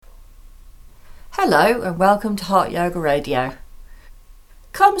Hello and welcome to Heart Yoga Radio.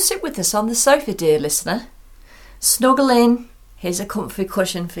 Come sit with us on the sofa, dear listener. Snuggle in. Here's a comfy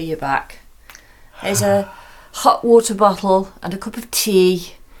cushion for your back. Here's a hot water bottle and a cup of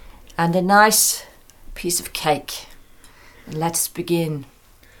tea and a nice piece of cake. And let's begin.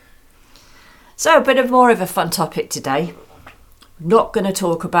 So a bit more of a fun topic today. Not going to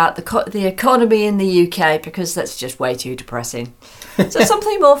talk about the economy in the UK because that's just way too depressing. So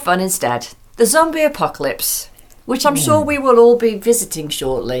something more fun instead. The zombie apocalypse, which I'm sure we will all be visiting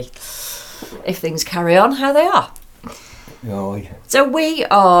shortly, if things carry on how they are. Oh, yeah. So we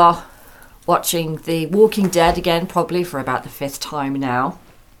are watching The Walking Dead again, probably for about the 5th time now.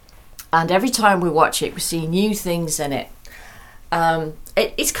 And every time we watch it, we see new things in it.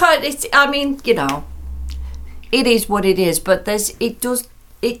 It is what it is, but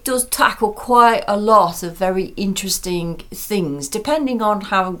it does tackle quite a lot of very interesting things, depending on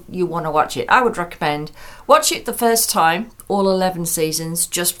how you want to watch it. I would recommend watch it the first time, all 11 seasons,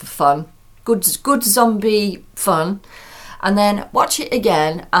 just for fun. Good zombie fun. And then watch it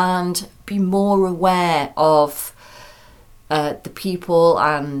again and be more aware of the people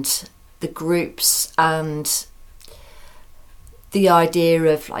and the groups and the idea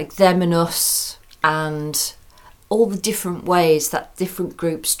of like them and us and all the different ways that different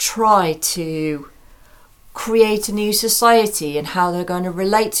groups try to create a new society and how they're going to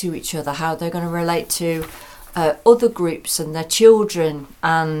relate to each other, how they're going to relate to other groups and their children,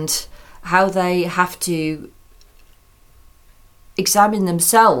 and how they have to examine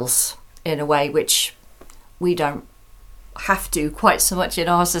themselves in a way which we don't have to quite so much in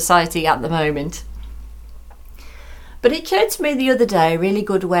our society at the moment. But it occurred to me the other day, a really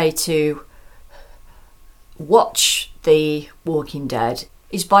good way to watch The Walking Dead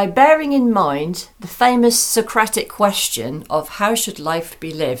is by bearing in mind the famous Socratic question of how should life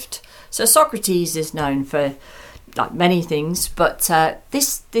be lived. So Socrates is known for like many things, but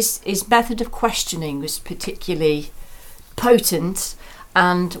this his method of questioning was particularly potent,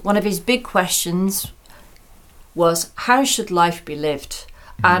 and one of his big questions was how should life be lived?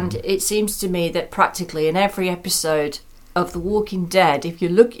 And it seems to me that practically in every episode of The Walking Dead, if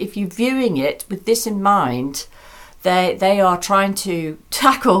you're viewing it with this in mind, they are trying to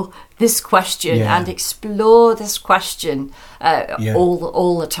tackle this question and explore this question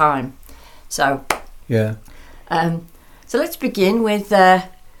all the time. So so let's begin with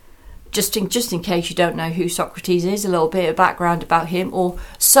just in case you don't know who Socrates is, a little bit of background about him, or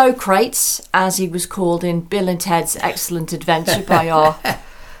Socrates, as he was called in Bill and Ted's Excellent Adventure by our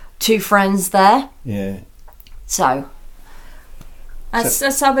two friends there. Yeah. So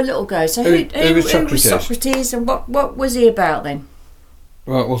let's have a little go. So who was Socrates and what was he about then?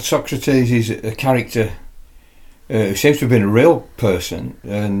 Well, Socrates is a character who seems to have been a real person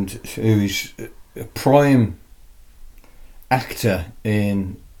and who is a prime actor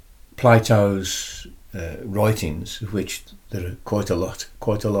in Plato's writings, of which there are quite a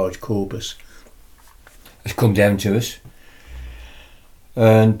large corpus has come down to us.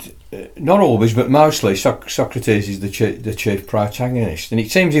 And not always, but mostly, Socrates is the chief protagonist, and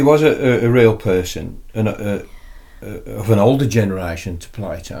it seems he was a real person, and of an older generation to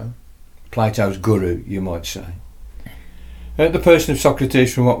Plato's guru, you might say. The person of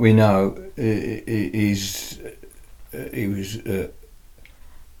Socrates, from what we know, he was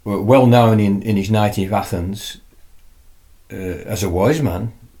well known in his native Athens as a wise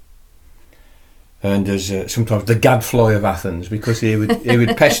man. And as sometimes the gadfly of Athens, because he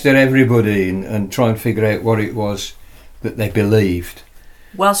would pester everybody and try and figure out what it was that they believed.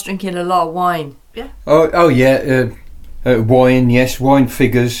 Whilst drinking a lot of wine. Yeah. Oh yeah, wine. Yes, wine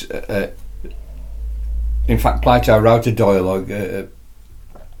figures. In fact, Plato wrote a dialogue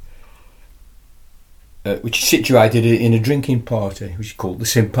which is situated in a drinking party, which is called the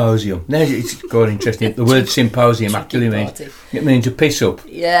symposium. Now it's quite interesting. The word symposium actually means a piss up.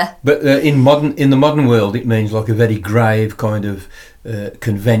 Yeah. But in the modern world, it means like a very grave kind of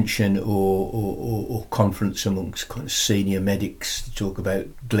convention or conference amongst kind of senior medics to talk about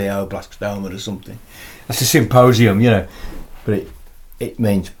glioblastoma or something. That's a symposium, but it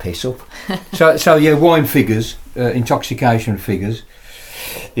means piss up. So yeah, wine figures, intoxication figures.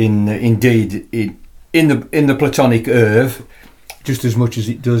 Indeed, in the Platonic Earth, just as much as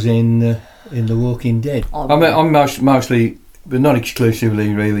it does in The Walking Dead. I'm mostly, but not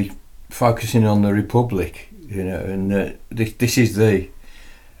exclusively, really focusing on the Republic, and this is the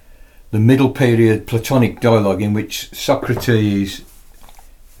middle period Platonic dialogue in which Socrates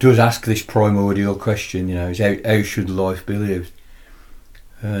does ask this primordial question, is how should life be lived?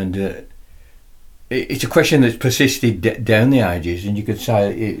 And it's a question that's persisted down the ages, and you could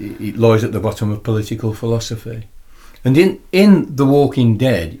say it lies at the bottom of political philosophy. And in The Walking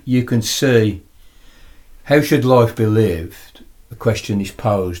Dead, you can see how should life be lived. The question is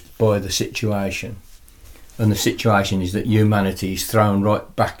posed by the situation, and the situation is that humanity is thrown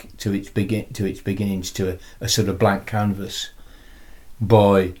right back to its beginnings, to a sort of blank canvas,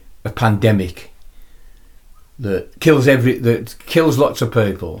 by a pandemic that kills lots of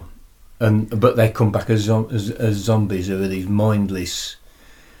people. But they come back as zombies, who are these mindless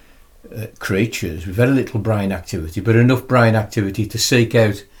creatures with very little brain activity, but enough brain activity to seek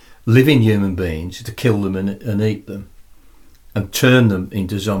out living human beings, to kill them and eat them, and turn them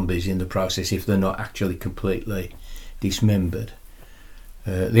into zombies in the process if they're not actually completely dismembered.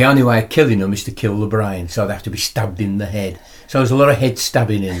 The only way of killing them is to kill the brain, so they have to be stabbed in the head. So there's a lot of head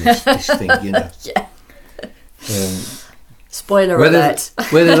stabbing in this thing, you know. Yeah. Spoiler alert.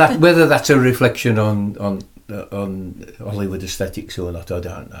 whether that's a reflection on Hollywood aesthetics or not, I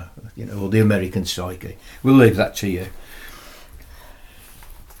don't know. You know, or the American psyche. We'll leave that to you.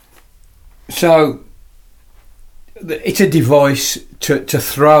 So it's a device to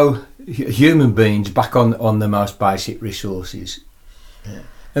throw human beings back on the most basic resources. Yeah.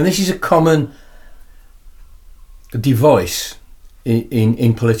 And this is a common device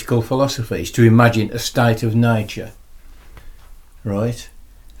in political philosophy, is to imagine a state of nature. Right,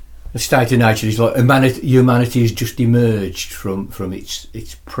 the state of nature is like humanity has just emerged from its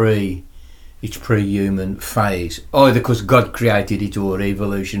pre-human phase, either because God created it or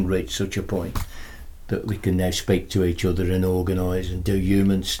evolution reached such a point that we can now speak to each other and organise and do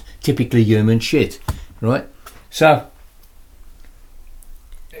typically human shit. Right, so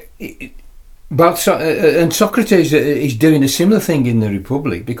and Socrates is doing a similar thing in the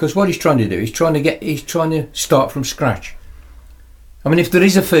Republic, because what he's trying to do, he's trying to start from scratch. I mean, if there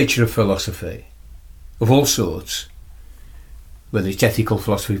is a feature of philosophy of all sorts, whether it's ethical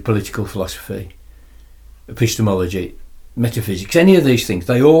philosophy, political philosophy, epistemology, metaphysics, any of these things,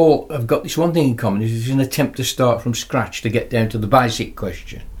 they all have got this one thing in common: it's an attempt to start from scratch, to get down to the basic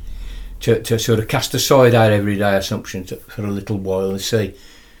question, to sort of cast aside our everyday assumptions for a little while and see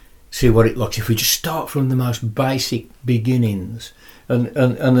what it looks if we just start from the most basic beginnings. And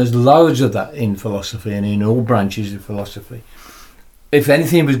there's loads of that in philosophy and in all branches of philosophy. If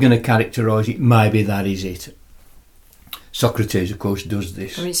anything was going to characterise it, maybe that is it. Socrates, of course, does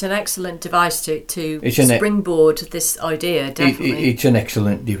this. I mean, it's an excellent device to springboard this idea, definitely. It's an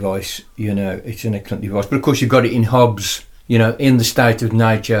excellent device, you know, it's an excellent device. But of course, you've got it in Hobbes, you know, in the state of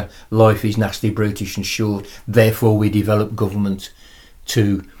nature, life is nasty, brutish and short, therefore we develop government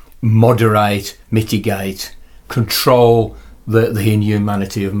to moderate, mitigate, control the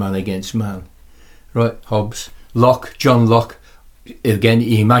inhumanity of man against man. Right, Hobbes. John Locke, again,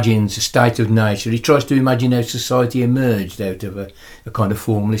 he imagines a state of nature. He tries to imagine how society emerged out of a kind of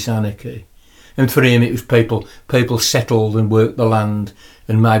formless anarchy. And for him, it was people settled and worked the land,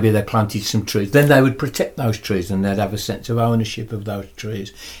 and maybe they planted some trees. Then they would protect those trees, and they'd have a sense of ownership of those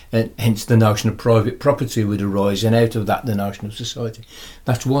trees. And hence the notion of private property would arise, and out of that, the notion of society.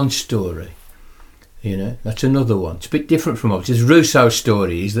 That's one story. You know, that's another one. It's a bit different from Hobbes. Rousseau's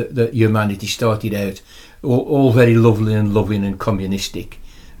story is that humanity started out all very lovely and loving and communistic,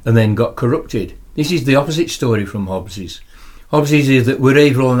 and then got corrupted. This is the opposite story from Hobbes's. Hobbes's is that we're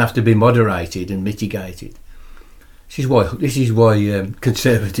evil and have to be moderated and mitigated. This is why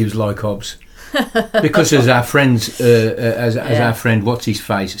conservatives like Hobbes, because as our friends, our friend what's his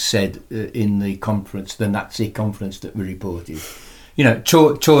face said in the conference, the Nazi conference that we reported. You know,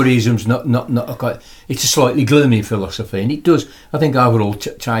 Toryism's not a quite. It's a slightly gloomy philosophy, and it does, I think, overall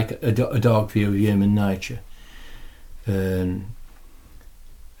take a dark view of human nature.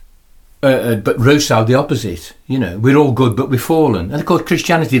 But Rousseau, the opposite. You know, we're all good, but we've fallen. And of course,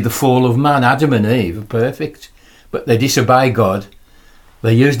 Christianity, the fall of man. Adam and Eve are perfect, but they disobey God.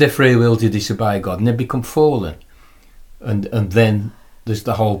 They use their free will to disobey God, and they become fallen. And then there's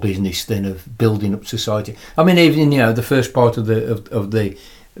the whole business then of building up society. I mean, even the first part of the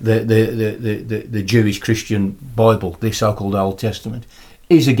Jewish Christian Bible, the so-called Old Testament,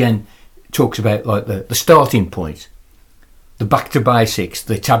 is again talks about like the starting point, the back to basics,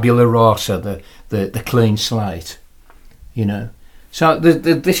 the tabula rasa, the clean slate. You know, so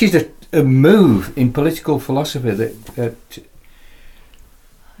this is a move in political philosophy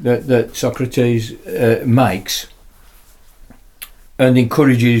that Socrates makes. And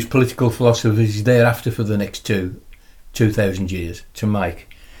encourages political philosophers thereafter for the next 2,000 years to make.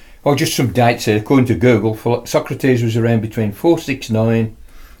 Oh, just some dates here. According to Google, Socrates was around between 469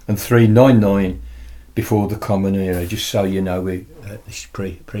 and 399 before the Common Era. Just so you know, this is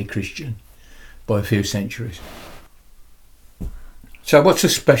pre-Christian by a few centuries. So what's so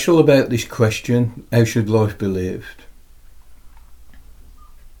special about this question, how should life be lived?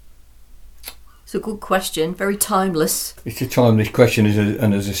 It's a good question, very timeless. It's a timeless question,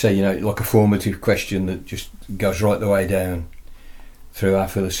 and as I say, like a formative question that just goes right the way down through our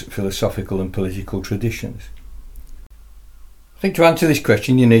philosophical and political traditions. I think to answer this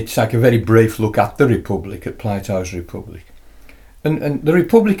question you need to take a very brief look at the Republic, at Plato's Republic. And the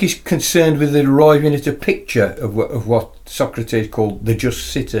Republic is concerned with arriving at a picture of what Socrates called the just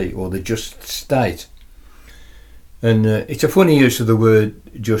city or the just state. And it's a funny use of the word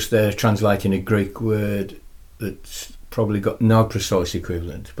just there, translating a Greek word that's probably got no precise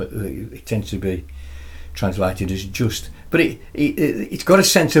equivalent, but it tends to be translated as just. But it's got a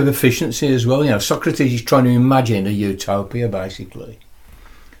sense of efficiency as well. Socrates is trying to imagine a utopia, basically.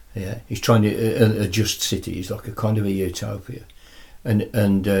 Yeah, he's trying to a just city is like a kind of a utopia.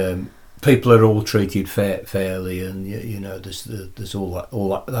 And people are all treated fairly, and there's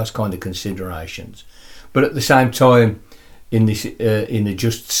all those kind of considerations. But at the same time, in a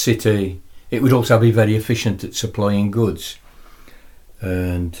just city, it would also be very efficient at supplying goods,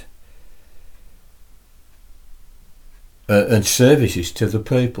 and services to the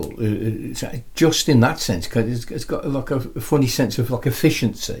people. It's just in that sense, because it's got like a funny sense of like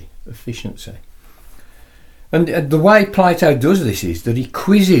efficiency. And the way Plato does this is that he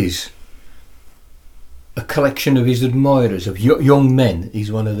quizzes a collection of his admirers, of young men. He's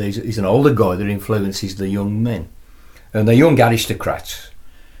one of these. He's an older guy that influences the young men, and they're young aristocrats,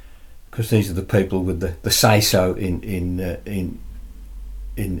 because these are the people with the say-so in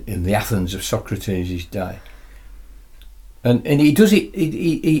the Athens of Socrates' day. And he does it.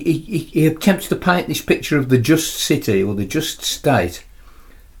 He attempts to paint this picture of the just city or the just state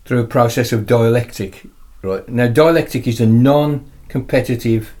through a process of dialectic. Right now, dialectic is a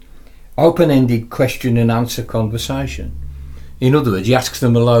non-competitive, open-ended question and answer conversation. In other words, he asks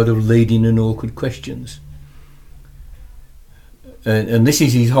them a load of leading and awkward questions, and this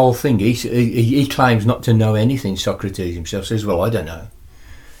is his whole thing. He claims not to know anything. Socrates himself says, "Well, I don't know."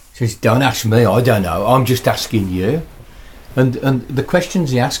 He says, "Don't ask me. I don't know. I'm just asking you." And the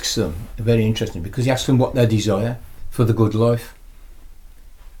questions he asks them are very interesting, because he asks them what they desire for the good life.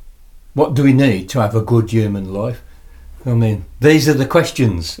 What do we need to have a good human life? I mean, these are the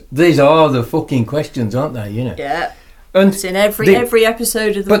questions. These are the fucking questions, aren't they? Yeah. And it's in every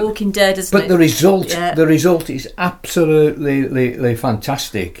episode of The Walking Dead, isn't it? But the result is absolutely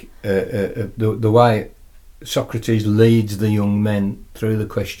fantastic. The way Socrates leads the young men through the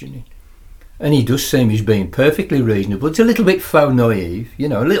questioning. And he does seem he's being perfectly reasonable. It's a little bit faux naive, a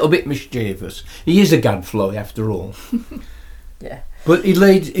little bit mischievous. He is a gadfly after all. Yeah. But he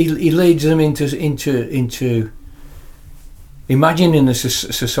leads them into imagining a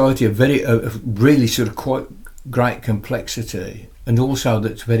society of really sort of quite great complexity, and also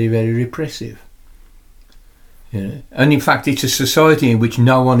that's very, very repressive. And in fact, it's a society in which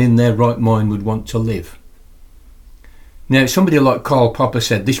no one in their right mind would want to live. Now, somebody like Karl Popper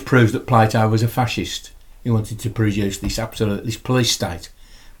said this proves that Plato was a fascist. He wanted to produce this police state,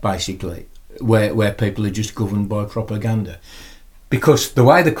 basically, where people are just governed by propaganda. Because the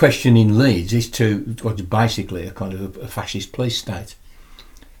way the questioning leads is to what's basically a kind of a fascist police state.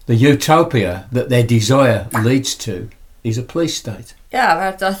 The utopia that their desire leads to is a police state.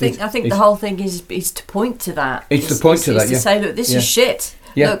 Yeah, I think the whole thing is to point to that. It's to point to that. To say, look, this is shit.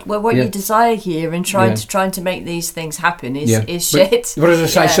 Yeah. Look, what you desire here and trying to make these things happen is shit. But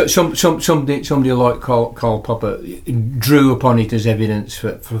as I say, somebody like Karl Popper drew upon it as evidence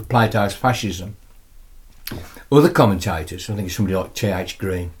for Plato's fascism. Other commentators, I think somebody like T.H.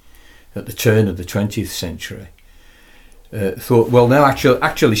 Green, at the turn of the 20th century, thought, well, now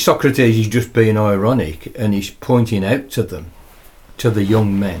actually Socrates is just being ironic, and he's pointing out to them, to the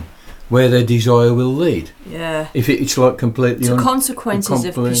young men, where their desire will lead. Yeah. If it's like completely... The consequences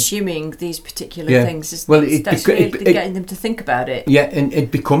of pursuing these particular things. That's getting them to think about it. Yeah, and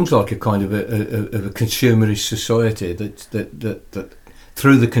it becomes like a kind of a consumerist society that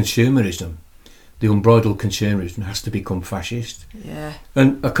through the consumerism, the unbridled consumerism has to become fascist. Yeah.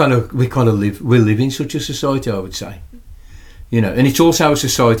 And we live in such a society, I would say. And it's also a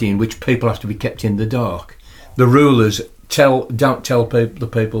society in which people have to be kept in the dark. The rulers don't tell the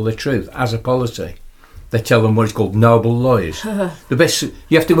people the truth as a policy. They tell them what is called noble lies. We've got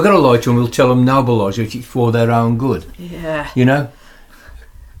to lie to them. We'll tell them noble lies, which is for their own good. Yeah.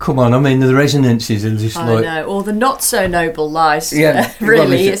 Come on, I mean, the resonances are just I know, or the not so noble lies. Yeah,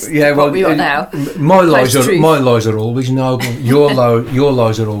 really, what we got now. My lies are always noble. Your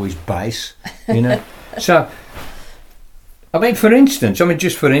lies are always base. So I mean, for instance,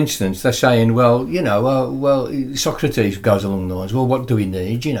 they're saying, well, Socrates goes along the lines, well, what do we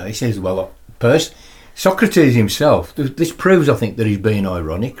need? He says, well, Socrates himself, this proves, I think, that he's being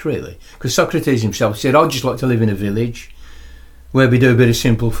ironic, really, because Socrates himself said, I'd just like to live in a village where we do a bit of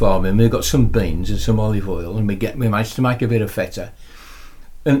simple farming, we've got some beans and some olive oil, and we manage to make a bit of feta.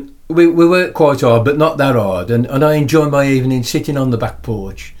 And we work quite hard, but not that hard, and I enjoy my evening sitting on the back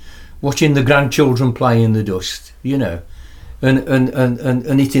porch, watching the grandchildren play in the dust, and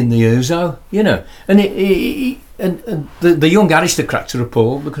eating the ouzo, and the young aristocrats are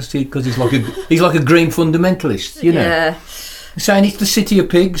appalled because he's like a green fundamentalist, Yeah. saying it's the city of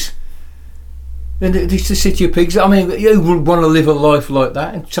pigs. And it's the city of pigs. I mean, you would want to live a life like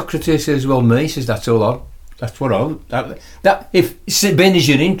that. And Socrates says, well, me, says, that's all that's what that if being as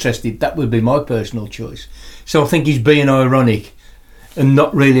you're interested, that would be my personal choice. So I think he's being ironic and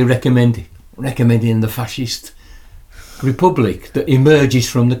not really recommending the fascist republic that emerges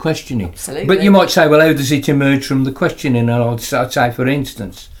from the questioning. Absolutely. But you might say, well, how does it emerge from the questioning? And I'd say, for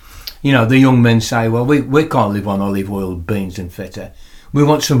instance, the young men say, well, we can't live on olive oil, beans and feta. We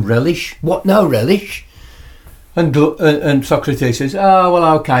want some relish. What? No relish? And Socrates says, oh,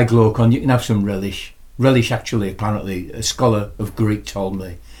 well, okay, Glaucon, you can have some relish. Relish, actually, apparently, a scholar of Greek told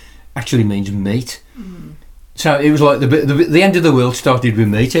me, actually means meat. Mm. So it was like the end of the world started with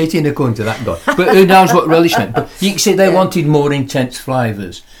meat eating, according to that guy. But who knows what relish meant? But you can see they wanted more intense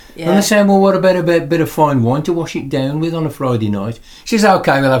flavours. Yeah. And they're saying, well, what about a bit of fine wine to wash it down with on a Friday night? He says,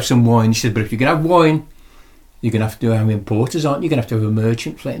 okay, we'll have some wine. He says, but if you can have wine, you're going to have to have importers, aren't you? You're going to have to have a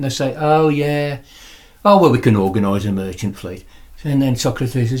merchant fleet. And they say, oh, yeah. Oh, well, we can organise a merchant fleet. And then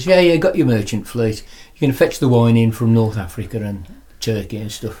Socrates says, yeah, got your merchant fleet. You can fetch the wine in from North Africa and Turkey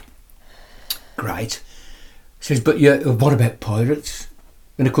and stuff. Great. He says, but what about pirates?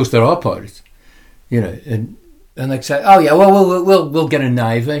 And, of course, there are pirates, and they say, oh, yeah, well, we'll get a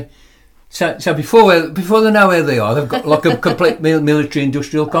navy. So before they know where they are, they've got like a complete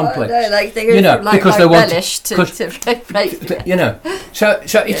military-industrial complex. Oh, no, like they because they want relish to So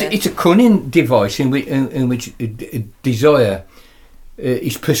it's a cunning device in which desire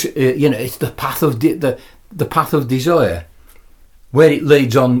is it's the path of the path of desire, where it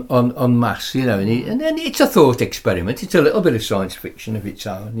leads on mass, and then it's a thought experiment. It's a little bit of science fiction of its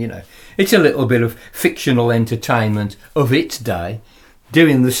own, It's a little bit of fictional entertainment of its day,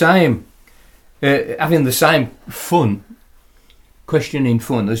 doing the same. Having the same fun, questioning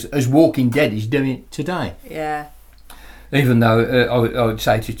fun as Walking Dead is doing today. Yeah. Even though I would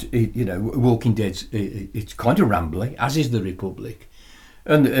say Walking Dead's it's kind of rambling, as is the Republic,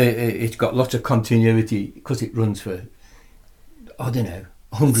 and it's got lots of continuity because it runs for 100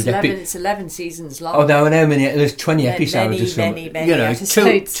 episodes. It's 11 seasons long. Oh no, and how many? There's 20 episodes or something. Many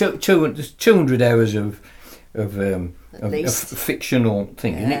episodes. 200 hours of fictional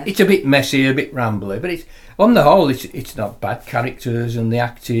thing. Yeah. It's a bit messy, a bit rambly, but it's on the whole it's not bad. Characters and the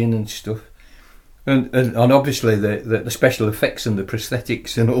acting and stuff, and obviously the special effects and the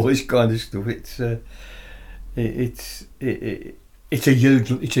prosthetics and all this kind of stuff. It's a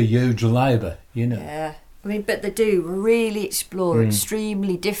huge labour, Yeah, I mean, but they do really explore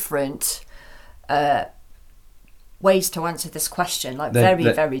extremely different ways to answer this question, like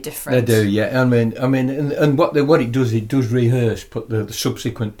very different. They do, yeah. I mean, and what it does rehearse the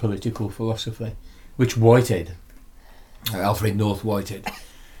subsequent political philosophy, which Whitehead, Alfred North Whitehead,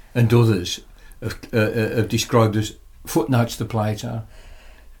 and others have described as footnotes to Plato.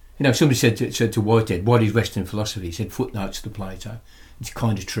 Somebody said to Whitehead, "What is Western philosophy?" He said, "Footnotes to Plato." It's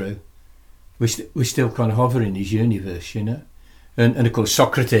kind of true. We're still kind of hovering in his universe, And of course,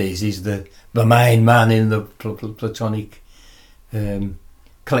 Socrates is the main man in the Platonic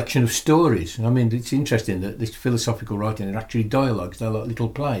collection of stories. I mean, it's interesting that this philosophical writing are actually dialogues. They're like little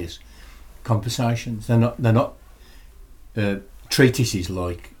plays, conversations. They're not treatises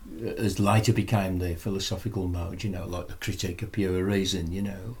like as later became the philosophical mode. Like the Critique of Pure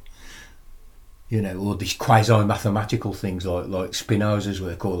Reason. Or these quasi-mathematical things like Spinoza's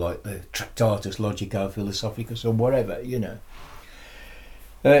work, or like the Tractatus Logico-Philosophicus, or whatever.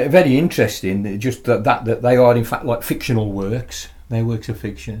 Very interesting, just that they are in fact like fictional works. They're works of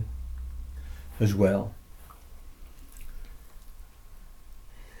fiction as well.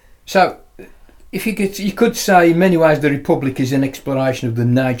 So, if you could say in many ways the Republic is an exploration of the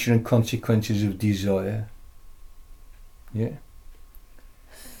nature and consequences of desire. Yeah.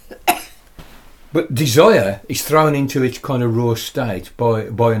 But desire is thrown into its kind of raw state by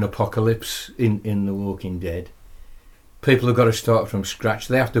an apocalypse in The Walking Dead. People have got to start from scratch.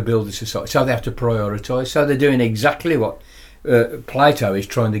 They have to build a society, so they have to prioritise. So they're doing exactly what Plato is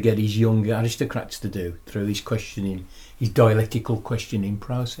trying to get his young aristocrats to do through his questioning his dialectical questioning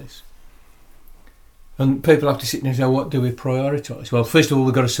process. And people have to sit there and say, what do we prioritise? Well, first of all,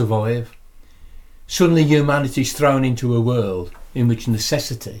 we've got to survive. Suddenly humanity's thrown into a world in which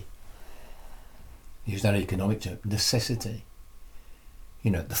necessity, use that economic term, necessity,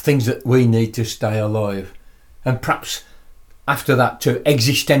 the things that we need to stay alive, and perhaps after that to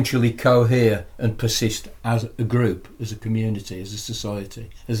existentially cohere and persist as a group, as a community, as a society,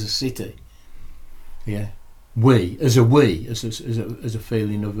 as a city. Yeah, as a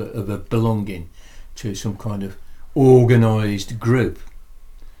feeling of a belonging to some kind of organised group.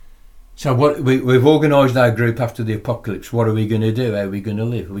 So what we've organised our group after the apocalypse. What are we going to do? How are we going to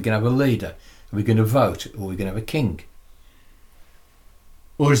live? Are we going to have a leader? Are we going to vote? Or are we going to have a king?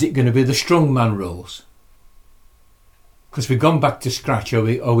 Or is it going to be the strongman rules? Because we've gone back to scratch.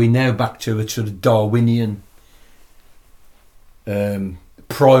 Are we now back to a sort of Darwinian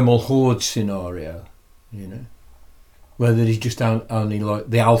primal horde scenario? Where there is just only like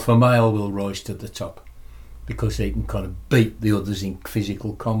the alpha male will rise to the top because he can kind of beat the others in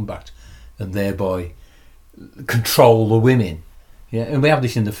physical combat and thereby control the women. Yeah, and we have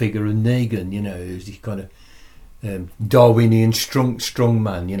this in the figure of Negan, who's this kind of Darwinian strong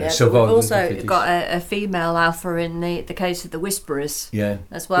man, survival. We've also got a female alpha in the case of the Whisperers,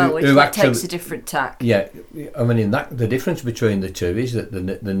 as well, which actually takes a different tack. Yeah, I mean, the difference between the two is that the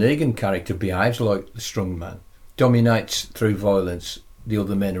Negan character behaves like the strong man, dominates through violence the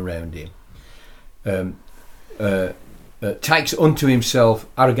other men around him, takes unto himself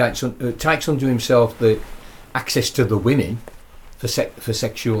the access to the women for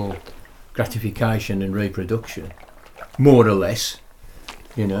sexual gratification and reproduction, more or less,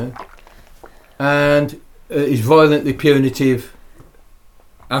 and is violently punitive,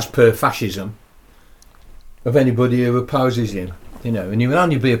 as per fascism, of anybody who opposes him, and he will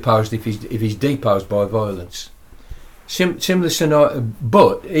only be opposed if he's deposed by violence. Similar scenario,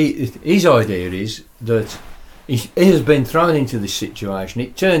 but his idea is that he has been thrown into this situation.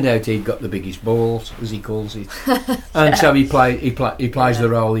 It turned out he'd got the biggest balls, as he calls it, and so he plays the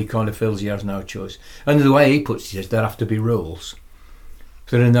role. He kind of feels he has no choice. And the way he puts it is there have to be rules.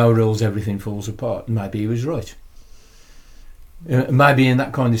 If there are no rules, everything falls apart. Maybe he was right. Maybe in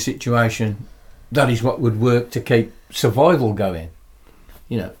that kind of situation, that is what would work to keep survival going.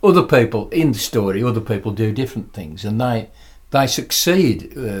 Other people in the story, other people do different things, and they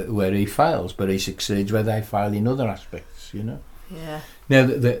succeed where he fails, but he succeeds where they fail in other aspects. Yeah. Now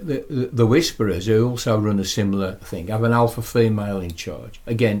the Whisperers, who also run a similar thing, have an alpha female in charge,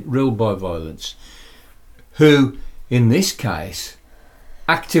 again ruled by violence, who in this case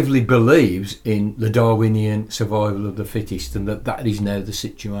actively believes in the Darwinian survival of the fittest, and that is now the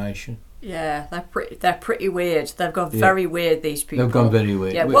situation. Yeah, they're pretty weird. They've gone very weird, these people. They've gone very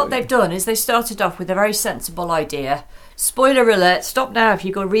weird. Yeah, what they've done is they started off with a very sensible idea. Spoiler alert, stop now if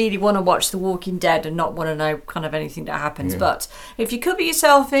you really want to watch The Walking Dead and not want to know kind of anything that happens. Yeah. But if you cover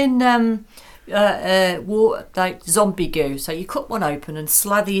yourself in like zombie goo, so you cut one open and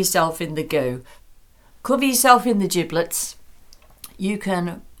slather yourself in the goo, cover yourself in the giblets, you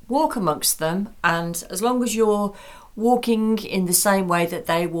can walk amongst them, and as long as you're walking in the same way that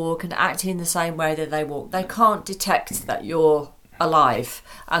they walk and acting in the same way that they walk, they can't detect that you're alive,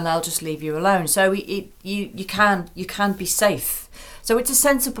 and they'll just leave you alone. So you can be safe. So it's a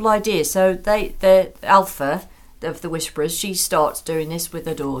sensible idea. So the alpha of the Whisperers, she starts doing this with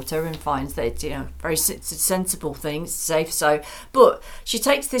her daughter and finds that it's it's a sensible thing, it's safe. So, but she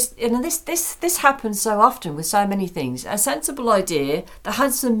takes this, this happens so often with so many things. A sensible idea that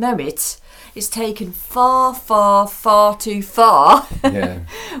has some merit is taken far, far, far too far. Yeah.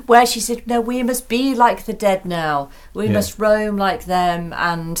 Where she said, no, we must be like the dead now. We must roam like them.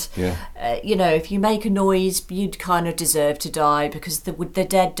 And, if you make a noise, you'd kind of deserve to die because the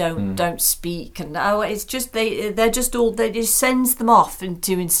dead don't speak. And it's just, they just sends them off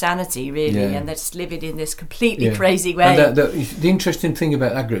into insanity, really. Yeah. And they're just living in this completely crazy way. And the interesting thing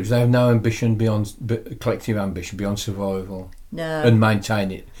about that group is they have no ambition collective ambition beyond survival. No. And maintain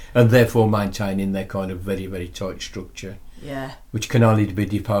it, and therefore maintaining their kind of very, very tight structure. Yeah. Which can only be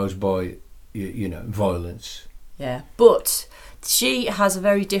deposed by, violence. Yeah, but she has a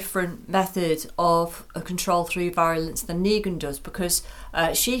very different method of control through violence than Negan does, because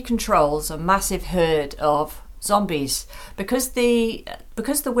she controls a massive herd of zombies, because the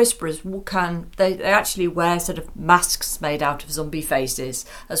Whisperers they actually wear sort of masks made out of zombie faces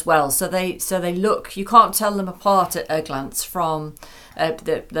as well, so they look, you can't tell them apart at a glance from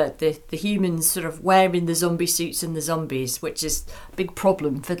the humans sort of wearing the zombie suits and the zombies, which is a big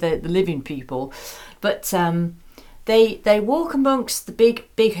problem for the living people. But they walk amongst the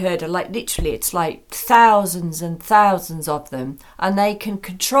big herd, like literally it's like thousands and thousands of them, and they can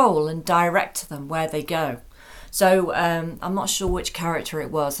control and direct them where they go. So I'm not sure which character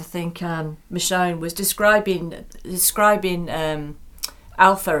it was. I think Michonne was describing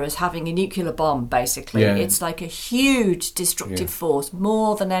Alpha as having a nuclear bomb, basically. Yeah. It's like a huge destructive force,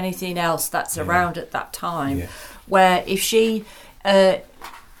 more than anything else that's around at that time, where if she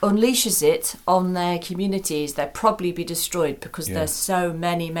unleashes it on their communities, they'll probably be destroyed because there's so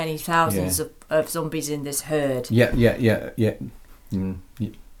many thousands of zombies in this herd. Yet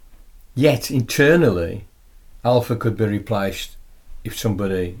internally, Alpha could be replaced if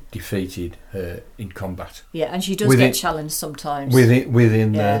somebody defeated her in combat. Yeah, and she does get challenged sometimes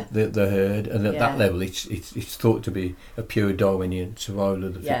within the herd, and at that level, it's thought to be a pure Darwinian survival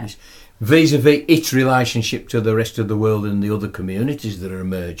of the fittest. Vis-a-vis its relationship to the rest of the world and the other communities that are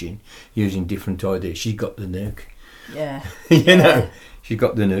emerging using different ideas. She's got the nuke. Yeah. You know, she's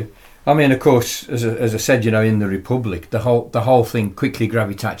got the nuke. I mean, of course, as I said, you know, in the Republic, the whole thing quickly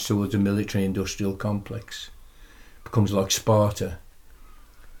gravitates towards a military-industrial complex. Becomes like Sparta,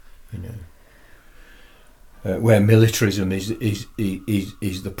 you know, where militarism is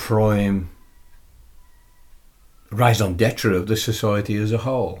the prime raison d'etre of the society as a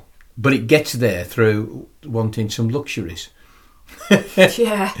whole. But it gets there through wanting some luxuries.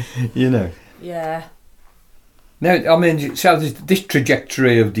 Yeah. You know. Yeah. Now, I mean, so this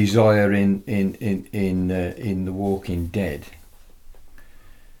trajectory of desire in The Walking Dead,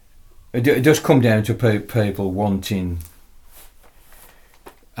 it does come down to people wanting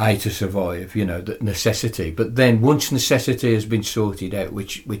to survive, you know, the necessity. But then once necessity has been sorted out,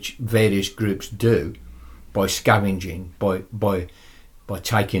 which various groups do, by scavenging, by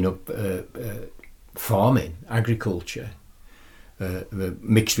taking up farming, agriculture,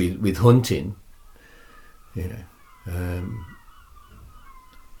 mixed with hunting, you know.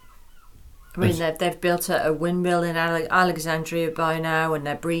 I mean, they've built a windmill in Alexandria by now, and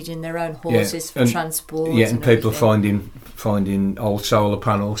they're breeding their own horses for transport. Yeah, and people finding old solar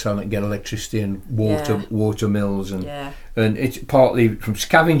panels so they can get electricity, and water mills, and it's partly from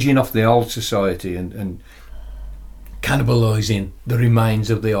scavenging off the old society and cannibalising the remains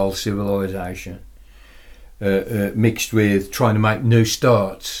of the old civilization, mixed with trying to make new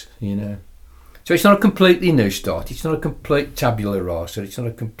starts, you know. So it's not a completely new start. It's not a complete tabula rasa. It's not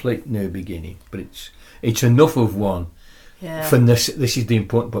a complete new beginning. But it's enough of one. Yeah. This is the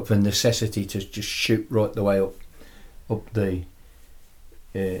important part, for necessity to just shoot right the way up the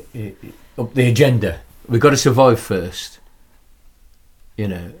agenda. We've got to survive first. You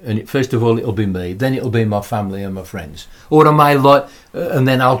know, and first of all it'll be me. Then it'll be my family and my friends. Or I may and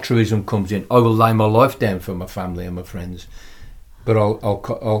then altruism comes in. I will lay my life down for my family and my friends. But I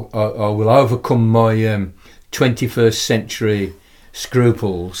will overcome my 21st century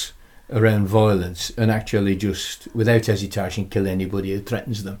scruples around violence and actually just, without hesitation, kill anybody who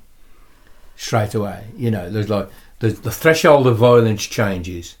threatens them straight away. You know, there's the threshold of violence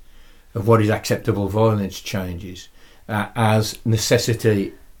changes, of what is acceptable violence changes, as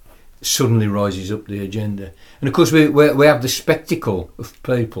necessity suddenly rises up the agenda. And of course, we have the spectacle of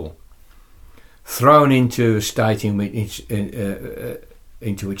people thrown into a state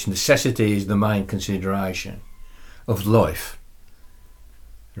into which necessity is the main consideration of life.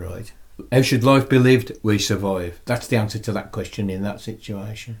 Right? How should life be lived? We survive. That's the answer to that question in that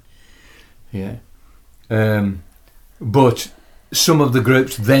situation. Yeah. But some of the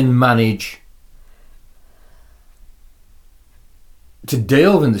groups then manage to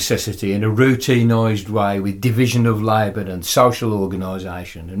deal with necessity in a routinised way, with division of labour and social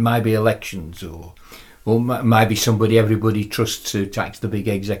organisation, and maybe elections, or maybe everybody trusts who takes the big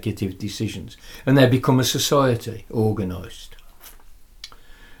executive decisions, and they become a society organised,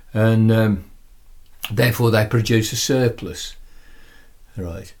 and therefore they produce a surplus,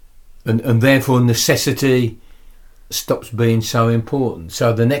 right? And therefore necessity stops being so important.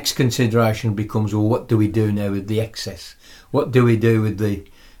 So the next consideration becomes, well, what do we do now with the excess? What do we do with the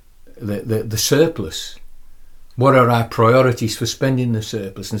surplus? What are our priorities for spending the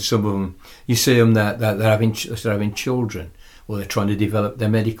surplus? And some of them, you see them that they're having children, or they're trying to develop their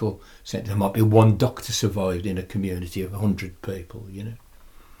medical centre. There might be one doctor survived in a community of 100 people. You know,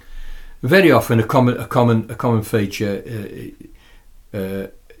 very often a common feature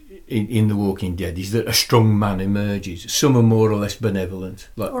in The Walking Dead is that a strong man emerges. Some are more or less benevolent,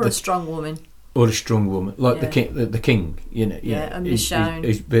 or a strong woman. Or a strong woman, like the king, you know. And Michonne.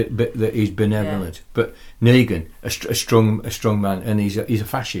 He's benevolent, but Negan, a strong man, and he's a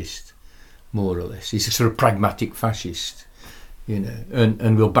fascist, more or less. He's a sort of pragmatic fascist, you know,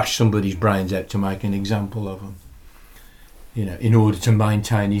 and will bash somebody's brains out to make an example of him. in order to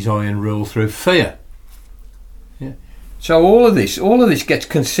maintain his iron rule through fear. Yeah. So all of this gets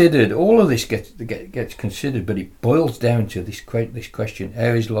considered. All of this gets considered, but it boils down to this question: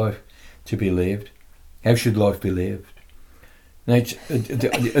 how is life to be lived? How should life be lived? Now,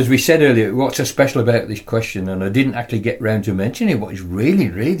 as we said earlier, what's so special about this question, and I didn't actually get round to mentioning what is really,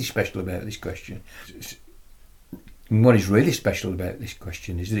 really special about this question. And what is really special about this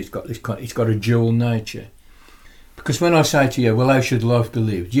question is that it's got a dual nature. Because when I say to you, well, how should life be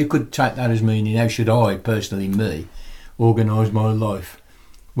lived? You could take that as meaning, how should I, personally, me, organise my life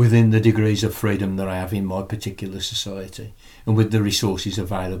within the degrees of freedom that I have in my particular society and with the resources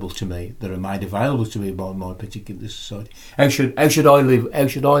available to me that are made available to me by my particular society. How should I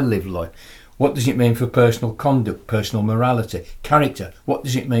live life? What does it mean for personal conduct, personal morality, character? What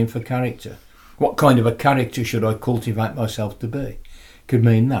does it mean for character? What kind of a character should I cultivate myself to be? Could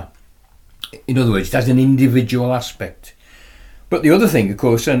mean that. In other words, it has an individual aspect. But the other thing, of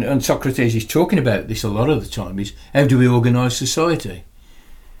course, and Socrates is talking about this a lot of the time, is how do we organise society?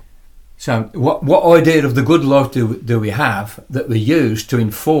 So what idea of the good life do we have that we use to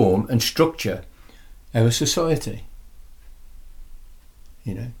inform and structure our society?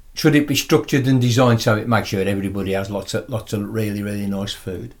 Should it be structured and designed so it makes sure everybody has lots of really, really nice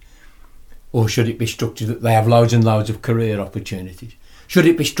food? Or should it be structured that they have loads and loads of career opportunities? Should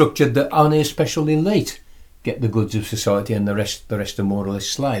it be structured that only a special elite get the goods of society and the rest are more or less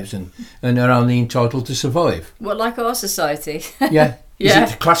slaves and are only entitled to survive? Well, like our society. Yeah. Yeah.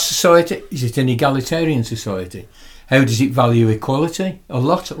 Is it a class society? Is it an egalitarian society? How does it value equality? A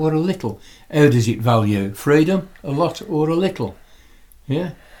lot or a little? How does it value freedom? A lot or a little?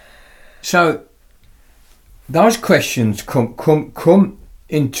 Yeah. So those questions come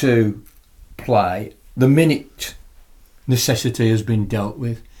into play the minute necessity has been dealt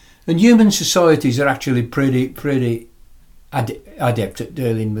with, and human societies are actually pretty adept at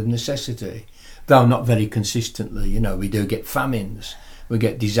dealing with necessity, though not very consistently. We do get famines, we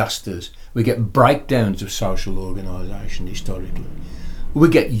get disasters, we get breakdowns of social organisation historically. We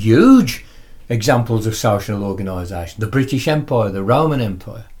get huge examples of social organisation: the British Empire, the Roman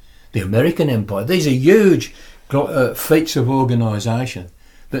Empire, the American Empire. These are huge feats of organisation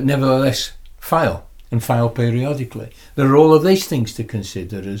that nevertheless fail, and fail periodically. There are all of these things to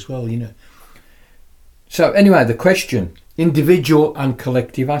consider as well, So anyway, the question: individual and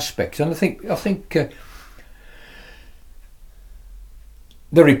collective aspects, and I think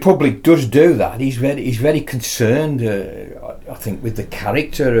the Republic does do that. He's very concerned, I think, with the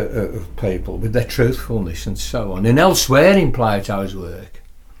character of people, with their truthfulness and so on. And elsewhere in Plato's work,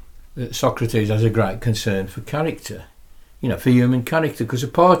 Socrates has a great concern for character, for human character, because a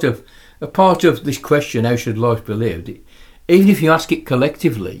part of this question, how should life be lived, even if you ask it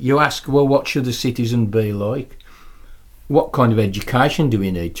collectively, you ask, well, what should a citizen be like? What kind of education do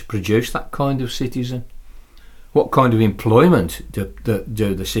we need to produce that kind of citizen? What kind of employment do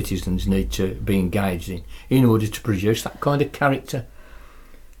the citizens need to be engaged in order to produce that kind of character?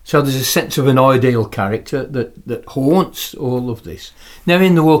 So there's a sense of an ideal character that haunts all of this. Now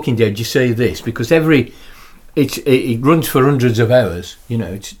in The Walking Dead you see this, because it runs for hundreds of hours.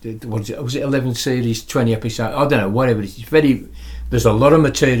 Was it 11 series, 20 episodes? I don't know, whatever it is. There's a lot of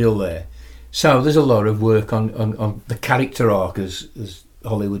material there. So there's a lot of work on the character arc, as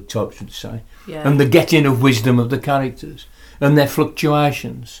Hollywood types would say, and the getting of wisdom of the characters and their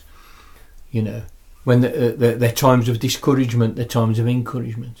fluctuations. When their times of discouragement, their times of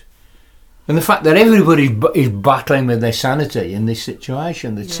encouragement, and the fact that everybody is battling with their sanity in this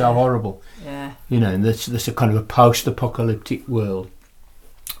situation that's so horrible. Yeah. And that's a kind of a post-apocalyptic world,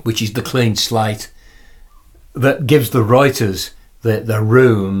 which is the clean slate that gives the writers the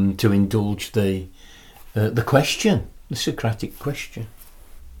room to indulge the question, the Socratic question.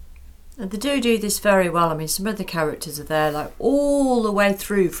 And they do this very well. I mean, some of the characters are there like all the way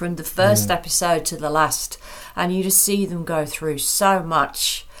through from the first episode to the last, and you just see them go through so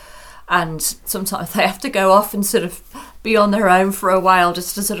much, and sometimes they have to go off and sort of be on their own for a while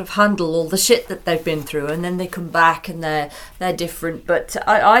just to sort of handle all the shit that they've been through, and then they come back and they're different. But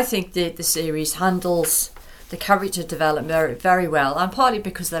I think the series handles the character development very, very well, and partly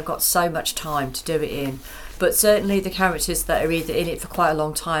because they've got so much time to do it in. But certainly the characters that are either in it for quite a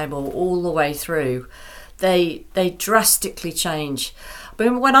long time or all the way through, they drastically change.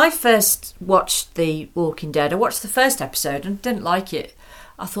 But when I first watched The Walking Dead, I watched the first episode and didn't like it.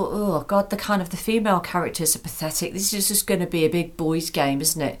 I thought, oh God, the female characters are pathetic. This is just going to be a big boys' game,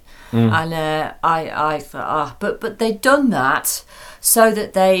 isn't it? And I thought, but they'd done that so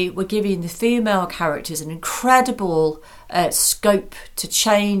that they were giving the female characters an incredible scope to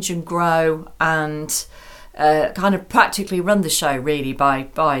change and grow and kind of practically run the show really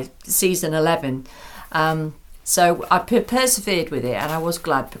by season 11. So I persevered with it, and I was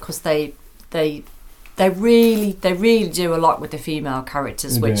glad because they really do a lot with the female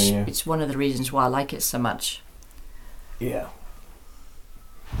characters, which it's one of the reasons why I like it so much. Yeah.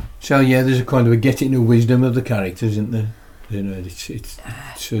 So yeah, there's a kind of a getting the wisdom of the characters, isn't there? You know, it's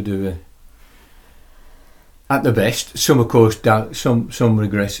sort of at the best. Some, of course, some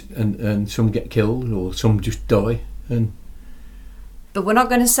regress, and some get killed, or some just die. But we're not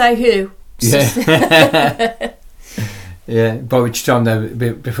going to say who. Yeah. Yeah. By which time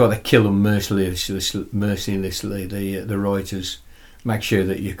before they kill them mercilessly, the writers make sure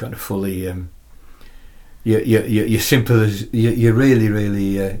that you're kind of fully. You're sympathise. You're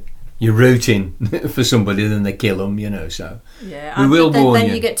really you're rooting for somebody, then they kill them, you know. So yeah, we will warn you.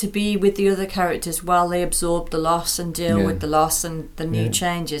 Then you get to be with the other characters while they absorb the loss and deal with the loss and the new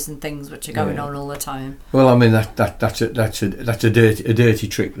changes and things which are going on all the time. Well, I mean that's a dirty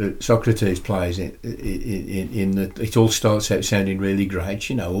trick that Socrates plays in that it all starts out sounding really great,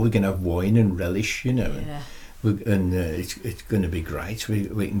 you know. We're going to have wine and relish, you know, and it's going to be great.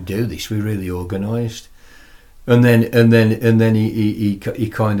 We can do this. We're really organised. And then he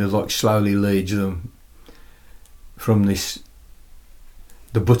kind of like slowly leads them from the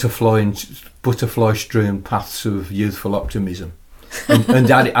butterfly strewn paths of youthful optimism and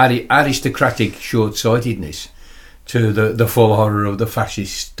aristocratic short-sightedness to the full horror of the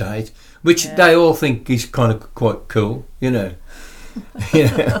fascist state, which they all think is kind of quite cool, you know.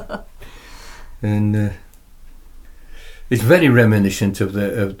 Yeah. And it's very reminiscent of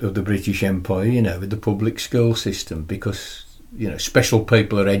the British Empire, you know, with the public school system, because, you know, special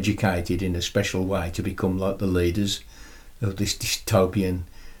people are educated in a special way to become like the leaders of this dystopian,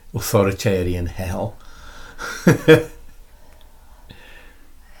 authoritarian hell. I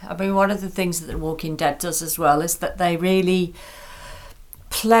mean, one of the things that The Walking Dead does as well is that they really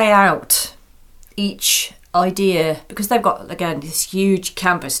play out each idea, because they've got, again, this huge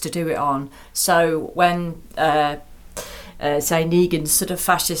campus to do it on. So when say Negan's sort of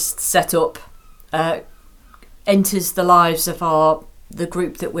fascist setup enters the lives of the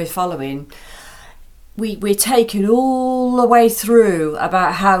group that we're following, we're taken all the way through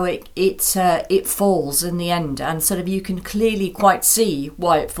about how it falls in the end, and sort of you can clearly quite see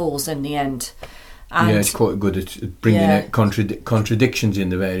why it falls in the end. And it's quite good at bringing out contradictions in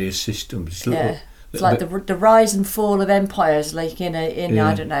the various systems. It's like the rise and fall of empires, like in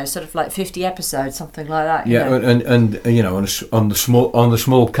I don't know, sort of like 50 episodes, something like that. You know? And you know, on the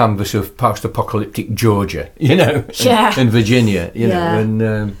small canvas of post-apocalyptic Georgia, you know, and Virginia, you know,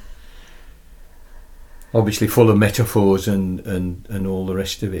 and obviously full of metaphors and all the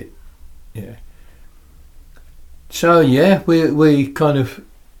rest of it. Yeah. So we kind of,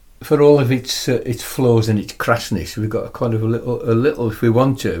 for all of its flaws and its crassness, we've got a kind of a little, if we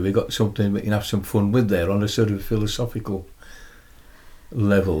want to, we've got something we can have some fun with there on a sort of philosophical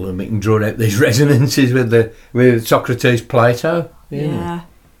level, and we can draw out these resonances with Socrates, Plato. Yeah.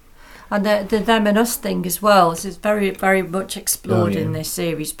 And the them and us thing as well is very, very much explored in this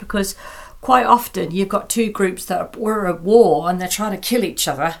series, because quite often you've got two groups that are at war and they're trying to kill each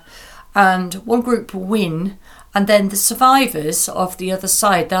other, and one group will win, and then the survivors of the other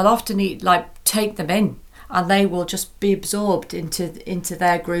side, they'll often take them in, and they will just be absorbed into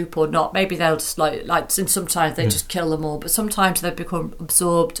their group or not. Maybe they'll just and sometimes they just kill them all, but sometimes they become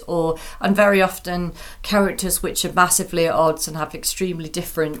absorbed, and very often characters which are massively at odds and have extremely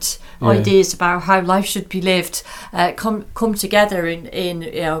different ideas about how life should be lived come together in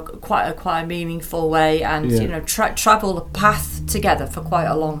you know quite a meaningful way, and you know travel the path together for quite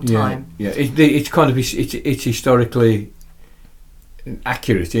a long time. It's kind of it's historically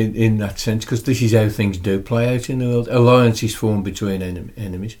accurate in that sense, because this is how things do play out in the world. Alliances formed between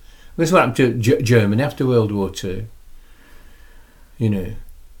enemies. That's what happened to Germany after World War II. You know,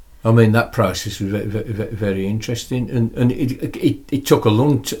 I mean, that process was very, very, very interesting, and it took a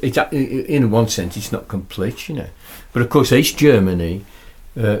long. In one sense, it's not complete, you know, but of course, East Germany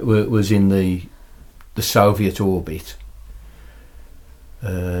was in the Soviet orbit,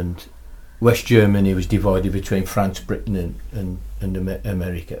 and West Germany was divided between France, Britain and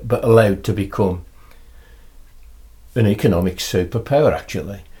America, but allowed to become an economic superpower,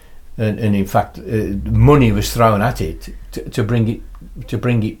 actually. And in fact, money was thrown at it to bring it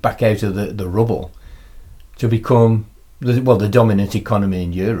back out of the rubble, to become the dominant economy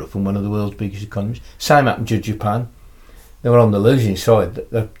in Europe and one of the world's biggest economies. Same happened to Japan. They were on the losing side.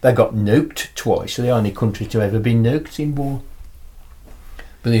 They got nuked twice. They're the only country to ever be nuked in war.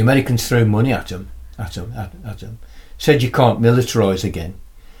 But the Americans threw money at them. Said you can't militarise again.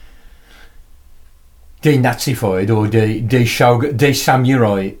 denazified or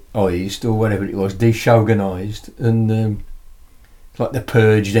de-samuraiized or whatever it was, de-shogunized, and like they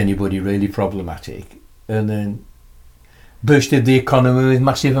purged anybody really problematic, and then boosted the economy with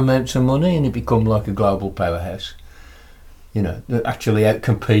massive amounts of money, and it become like a global powerhouse. You know, that actually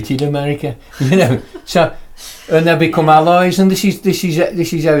outcompeted America. You know, so and they become allies, and this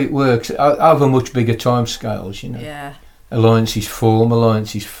is how it works over much bigger time scales. You know, Yeah. alliances form,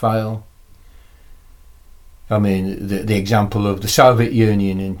 alliances fail. I mean, the example of the Soviet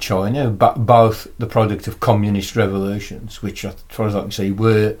Union and China, both the product of communist revolutions, which, as far as I can see,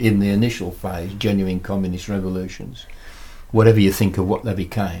 were in the initial phase genuine communist revolutions, whatever you think of what they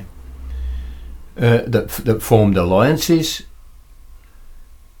became, that formed alliances,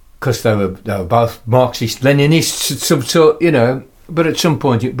 because they were both Marxist Leninists, some sort, you know. But at some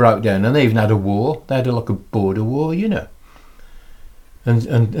point it broke down, and they even had a war. They had like a border war, you know.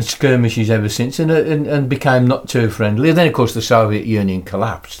 And skirmishes ever since, and became not too friendly. And then, of course, the Soviet Union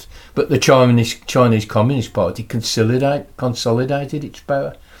collapsed, but the Chinese Communist Party consolidated its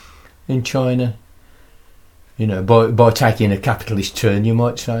power in China. You know, by taking a capitalist turn, you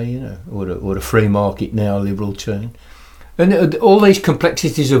might say, you know, or a free market neoliberal turn. And all these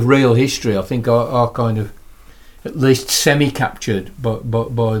complexities of real history, I think, are kind of at least semi-captured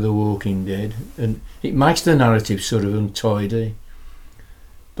by The Walking Dead, and it makes the narrative sort of untidy.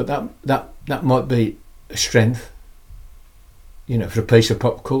 But that might be a strength, you know, for a piece of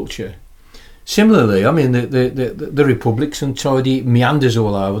pop culture. Similarly, I mean, the Republic's untidy, it meanders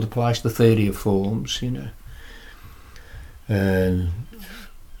all over the place. The theory of forms, you know,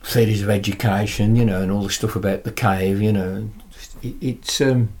 theories of education, you know, and all the stuff about the cave, you know. It's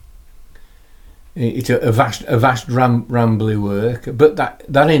a vast rambly work, but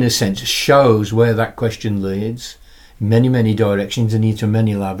that in a sense shows where that question leads. Many directions and into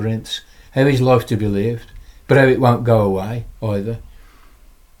many labyrinths. How is life to be lived? But how it won't go away either.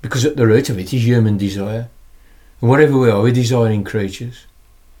 Because at the root of it is human desire. And whatever we are, we're desiring creatures.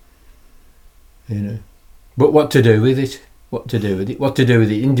 You know. But what to do with it? What to do with it? What to do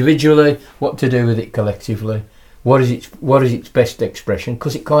with it individually? What to do with it collectively? What is its best expression?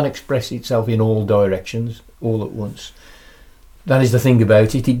 Because it can't express itself in all directions all at once. That is the thing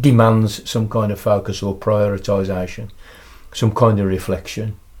about it. It demands some kind of focus or prioritisation, some kind of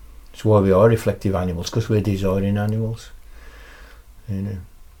reflection. That's why we are reflective animals, because we're desiring animals. You know,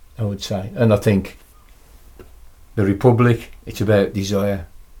 I would say. And I think the Republic, it's about desire.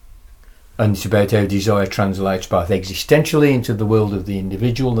 And it's about how desire translates both existentially into the world of the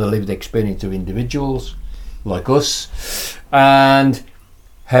individual, the lived experience of individuals like us, and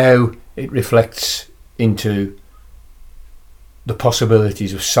how it reflects into the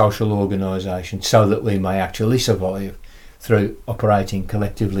possibilities of social organisation, so that we may actually survive through operating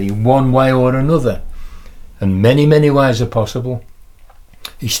collectively in one way or another. And many ways are possible.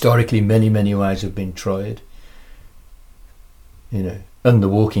 Historically, many ways have been tried. You know, and The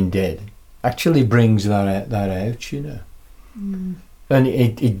Walking Dead actually brings that out, you know. And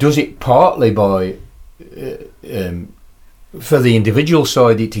it does it partly by for the individual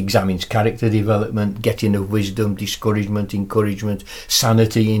side, it examines character development, getting of wisdom, discouragement, encouragement,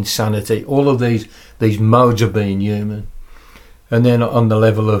 sanity, insanity, all of these modes of being human. And then on the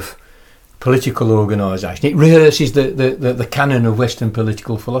level of political organisation, it rehearses the canon of Western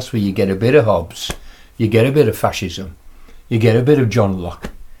political philosophy. You get a bit of Hobbes, you get a bit of fascism, you get a bit of John Locke,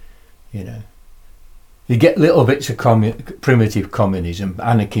 you know. You get little bits of primitive communism,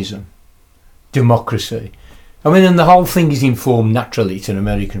 anarchism, democracy. I mean, and the whole thing is informed naturally. It's an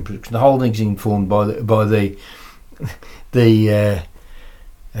American production. The whole thing is informed by the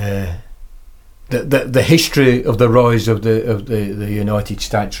history of the rise of the United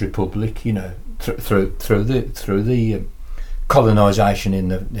States Republic. You know, through the colonisation in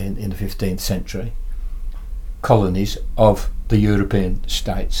the 15th century, colonies of the European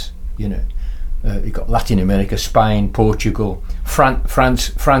states. You know, you've got Latin America, Spain, Portugal,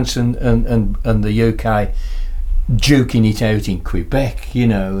 France, and the UK. Duking it out in Quebec, you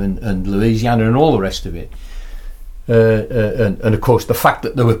know, and Louisiana and all the rest of it. And of course the fact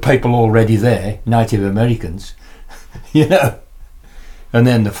that there were people already there, Native Americans, you know, and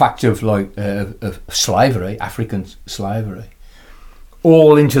then the fact of of slavery, African slavery,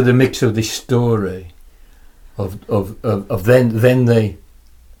 all into the mix of this story of then the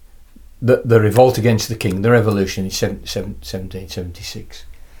revolt against the king, the revolution in 1776.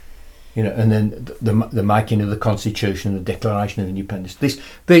 You know, and then the making of the Constitution, the Declaration of Independence. This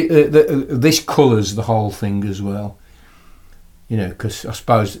colours the whole thing as well. You know, because I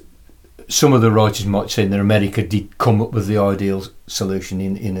suppose some of the writers might say that America did come up with the ideal solution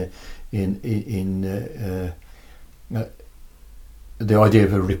in the idea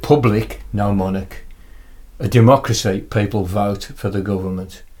of a republic, no monarch, a democracy, people vote for the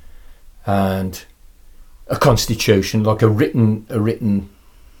government, and a constitution, like a written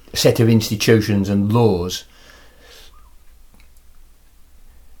set of institutions and laws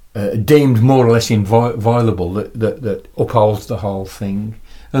deemed more or less inviolable that upholds the whole thing.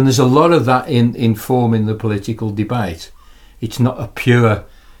 And there's a lot of that in informing the political debate. It's not a pure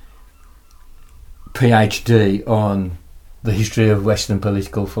PhD on the history of Western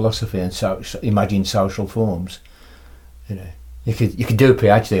political philosophy and imagined social forms. You know, you could do a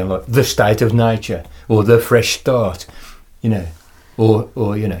PhD on like the state of nature or the fresh start, you know,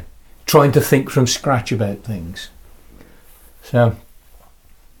 or you know, trying to think from scratch about things. So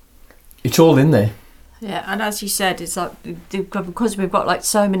it's all in there. Yeah, and as you said, it's like because we've got like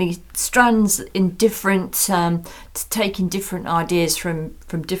so many strands in different, taking different ideas from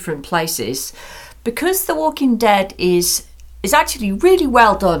different places. Because The Walking Dead is actually really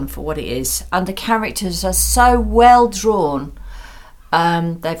well done for what it is, and the characters are so well drawn.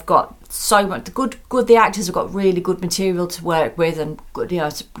 They've got so much the actors have got really good material to work with, and good, you know,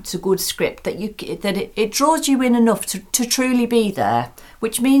 it's a good script that it draws you in enough to truly be there,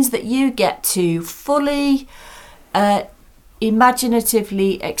 which means that you get to fully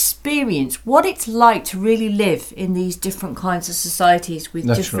imaginatively experience what it's like to really live in these different kinds of societies with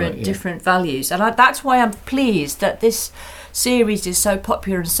different values. And that's why I'm pleased that this series is so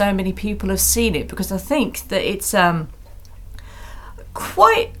popular and so many people have seen it, because I think that it's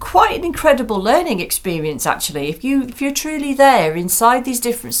quite an incredible learning experience, actually. If you're truly there inside these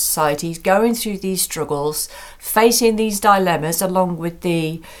different societies, going through these struggles, facing these dilemmas along with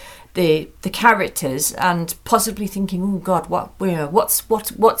the characters, and possibly thinking, oh God, what's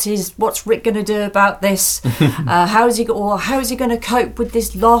Rick going to do about this? How is he going to cope with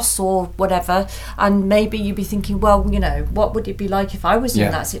this loss or whatever? And maybe you'd be thinking, well, you know, what would it be like if I was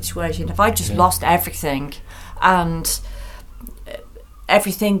in that situation? If I just lost everything, and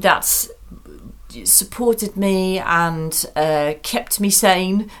everything that's supported me and kept me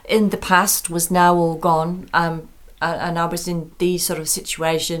sane in the past was now all gone, and I was in these sort of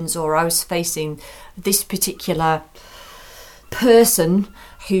situations, or I was facing this particular person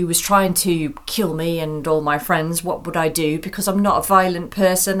who was trying to kill me and all my friends. What would I do? Because I'm not a violent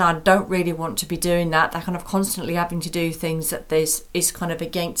person, I don't really want to be doing that. They're kind of constantly having to do things that is kind of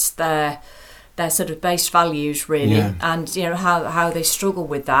against their sort of base values, really, and you know how they struggle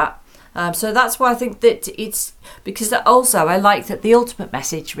with that. So that's why I think that it's, because that also I like that the ultimate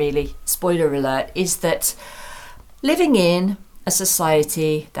message, really, spoiler alert, is that living in a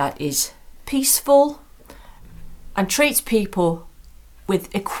society that is peaceful and treats people with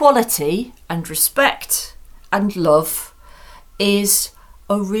equality and respect and love is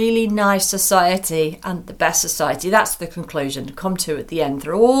a really nice society and the best society. That's the conclusion to come to at the end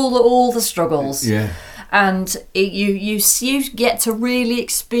through all the struggles. Yeah. And you get to really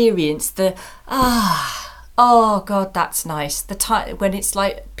experience the oh God, that's nice. The time when it's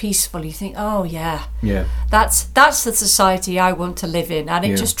like peaceful, you think, oh yeah, that's the society I want to live in, and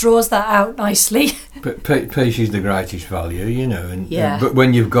it just draws that out nicely. But peace is the greatest value, you know, but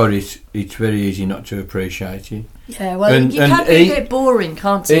when you've got it, it's very easy not to appreciate it. Yeah, well, you can be a bit boring,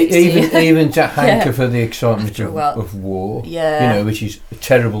 can't it? Even to hanker for the excitement of war, you know, which is a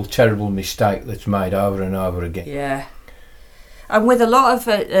terrible, terrible mistake that's made over and over again. Yeah. And with a lot of,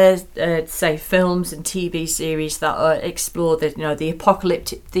 say, films and TV series that explore the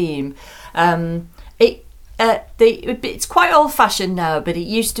apocalyptic theme, it's quite old-fashioned now, but it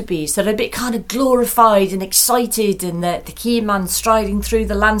used to be sort of a bit kind of glorified and excited, and the key man striding through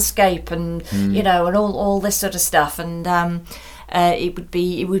the landscape, and you know, and all this sort of stuff, and it would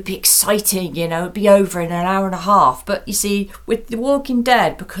be exciting, you know, it'd be over in an hour and a half. But you see, with The Walking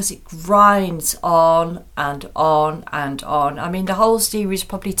Dead, because it grinds on and on and on, I mean, the whole series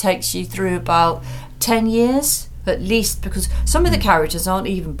probably takes you through about 10 years at least, because some of the characters aren't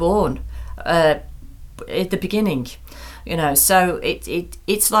even born at the beginning, you know. So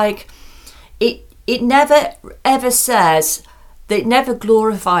it's like it never ever says, it never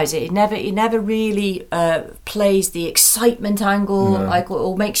glorifies it. It never really plays the excitement angle,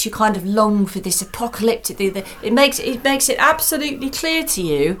 or makes you kind of long for this apocalyptic thing. It makes it absolutely clear to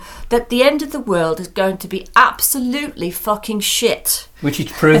you that the end of the world is going to be absolutely fucking shit. Which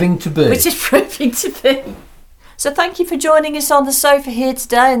it's proving to be. So thank you for joining us on the sofa here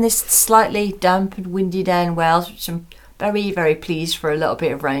today in this slightly damp and windy day in Wales, which I'm very, very pleased for a little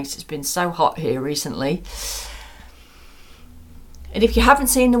bit of rain, because it's been so hot here recently. And if you haven't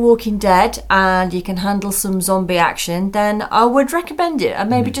seen The Walking Dead and you can handle some zombie action, then I would recommend it. And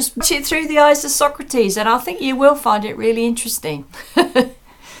maybe just watch it through the eyes of Socrates, and I think you will find it really interesting.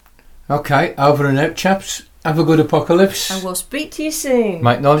 Okay, over and out, chaps. Have a good apocalypse. And we'll speak to you soon.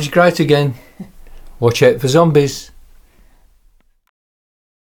 Make knowledge great again. Watch out for zombies.